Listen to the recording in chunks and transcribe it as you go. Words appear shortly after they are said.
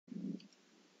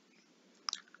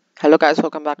Hello guys,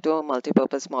 welcome back to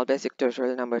multi-purpose small basic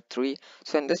tutorial number 3.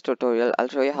 So in this tutorial, I'll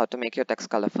show you how to make your text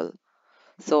colorful.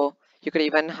 So you could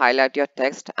even highlight your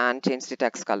text and change the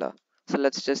text color. So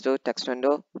let's just do text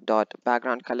window dot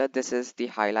background color. This is the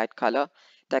highlight color.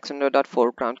 Text window dot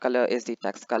foreground color is the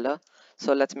text color.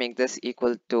 So let's make this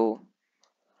equal to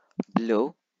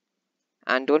blue.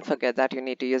 And don't forget that you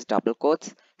need to use double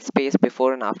quotes, space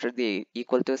before and after the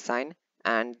equal to sign,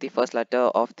 and the first letter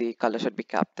of the color should be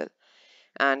capital.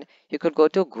 And you could go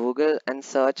to Google and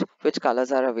search which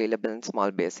colors are available in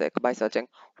small basic. By searching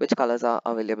which colors are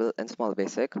available in small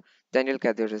basic, then you'll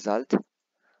get the result.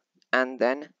 And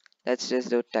then let's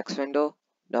just do text window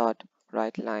dot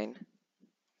right line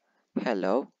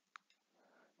hello.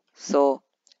 So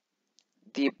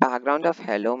the background of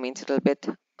hello means it'll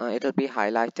be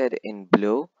highlighted in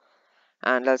blue.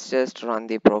 And let's just run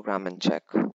the program and check.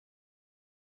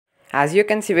 As you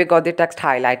can see, we got the text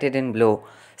highlighted in blue,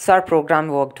 so our program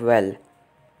worked well.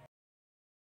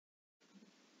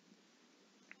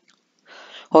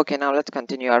 Okay, now let's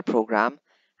continue our program,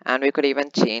 and we could even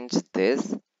change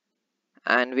this,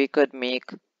 and we could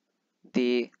make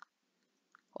the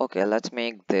okay, let's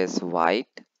make this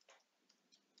white,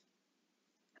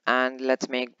 and let's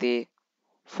make the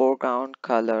foreground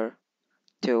color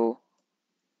to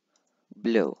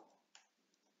blue,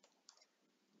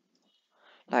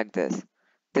 like this.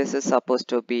 This is supposed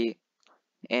to be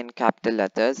in capital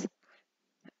letters,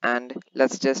 and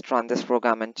let's just run this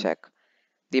program and check.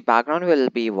 The background will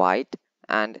be white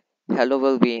and hello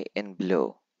will be in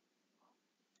blue.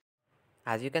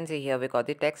 As you can see here, we got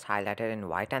the text highlighted in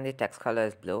white and the text color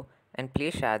is blue. And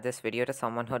please share this video to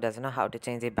someone who doesn't know how to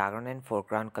change the background and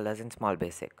foreground colors in Small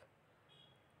Basic.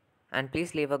 And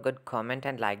please leave a good comment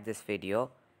and like this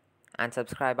video and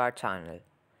subscribe our channel.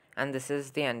 And this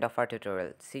is the end of our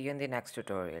tutorial. See you in the next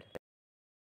tutorial.